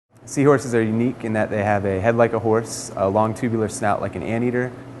Seahorses are unique in that they have a head like a horse, a long tubular snout like an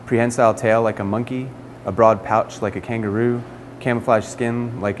anteater, prehensile tail like a monkey, a broad pouch like a kangaroo, camouflage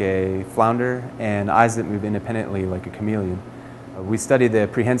skin like a flounder, and eyes that move independently like a chameleon. We study the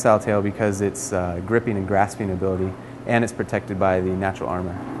prehensile tail because it's gripping and grasping ability, and it's protected by the natural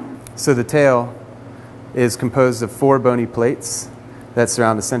armor. So the tail is composed of 4 bony plates that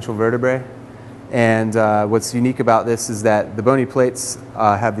surround the central vertebrae. And what's unique about this is that the bony plates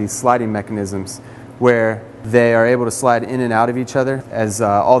have these sliding mechanisms where they are able to slide in and out of each other as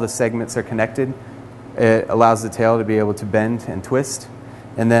all the segments are connected. It allows the tail to be able to bend and twist.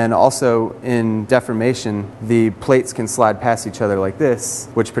 And then also in deformation, the plates can slide past each other like this,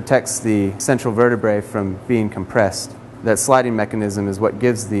 which protects the central vertebrae from being compressed. That sliding mechanism is what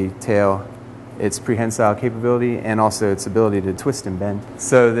gives the tail its prehensile capability and also its ability to twist and bend.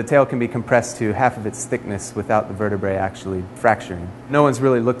 So the tail can be compressed to half of its thickness without the vertebrae actually fracturing. No one's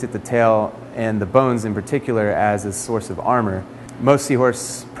really looked at the tail and the bones in particular as a source of armor. Most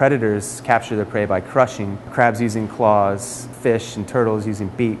seahorse predators capture their prey by crushing, crabs using claws, fish and turtles using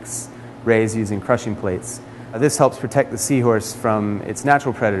beaks, rays using crushing plates. This helps protect the seahorse from its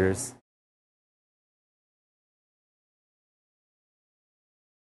natural predators.